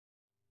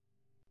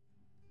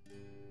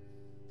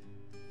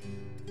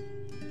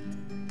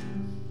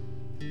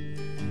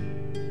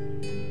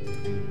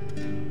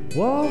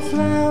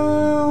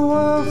Wallflower,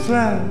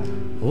 wallflower,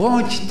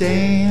 won't you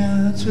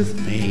dance with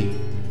me?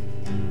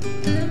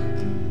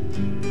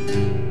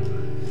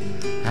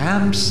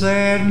 I'm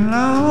sad and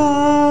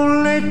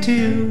lonely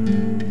too.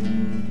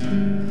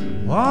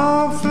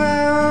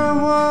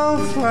 Wallflower,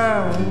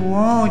 wallflower,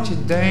 won't you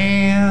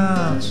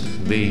dance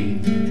with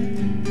me?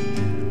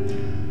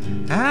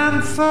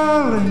 I'm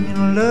falling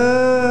in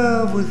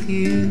love with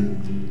you.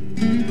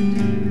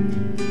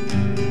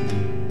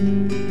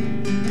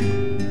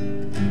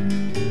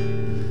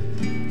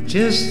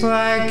 Just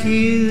like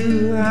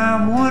you,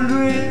 I'm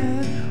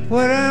wondering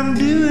what I'm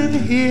doing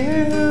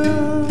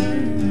here.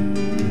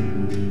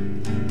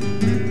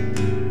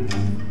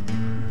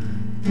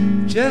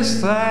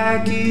 Just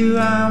like you,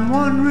 I'm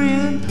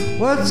wondering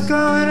what's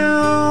going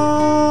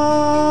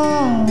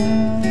on.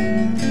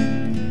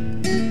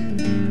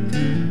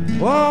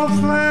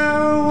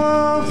 Wallflower,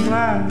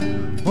 wallflower,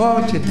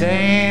 won't you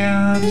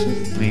dance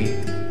with me?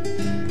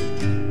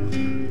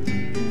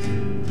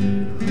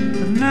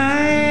 The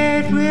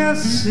night will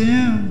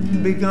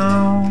soon be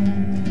gone.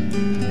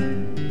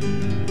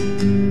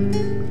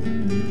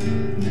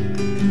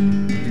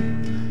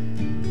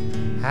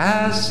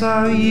 I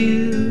saw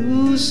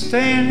you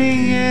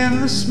standing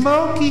in the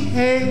smoky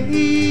haze,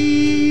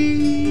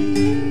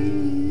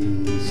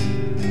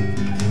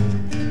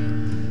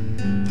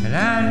 and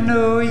I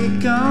know you're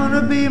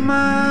gonna be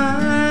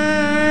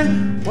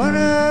mine one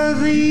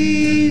of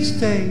these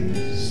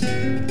days.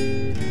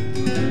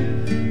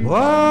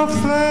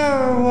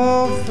 Wallflower,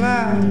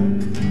 wallflower,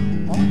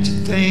 won't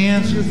you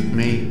dance with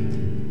me?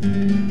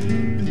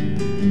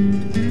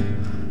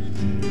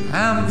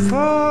 I'm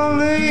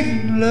falling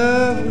in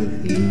love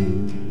with you.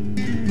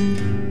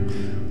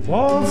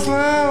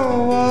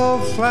 Wallflower,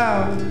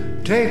 wallflower,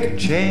 take a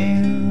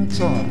chance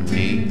on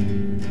me.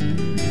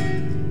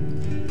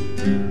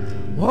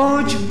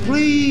 Won't you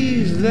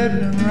please let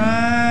me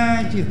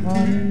ride you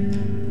home?